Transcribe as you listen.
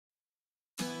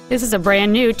This is a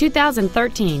brand new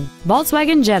 2013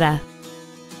 Volkswagen Jetta.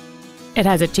 It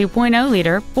has a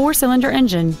 2.0-liter four-cylinder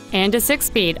engine and a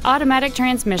 6-speed automatic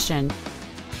transmission.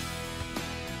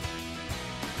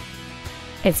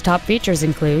 Its top features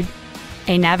include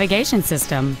a navigation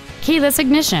system, keyless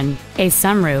ignition, a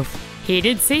sunroof,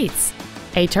 heated seats,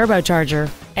 a turbocharger,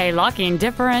 a locking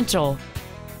differential,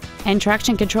 and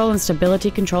traction control and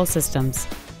stability control systems.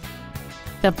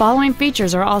 The following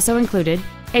features are also included: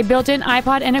 a built-in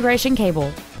iPod integration cable,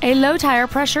 a low tire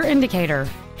pressure indicator,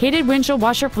 heated windshield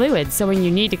washer fluid so when you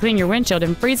need to clean your windshield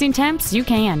in freezing temps, you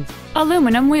can,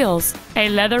 aluminum wheels, a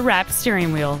leather-wrapped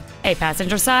steering wheel, a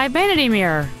passenger side vanity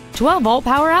mirror, 12-volt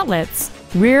power outlets,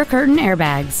 rear curtain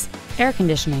airbags, air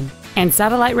conditioning, and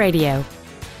satellite radio.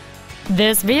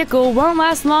 This vehicle won't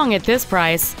last long at this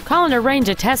price. Call and arrange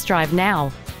a test drive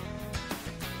now.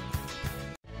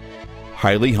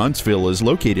 Hiley Hunstville is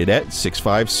located at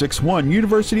 6561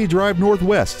 University Drive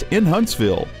Northwest in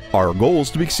Huntsville. Our goal is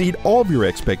to exceed all of your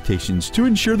expectations to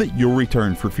ensure that you'll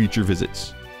return for future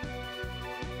visits.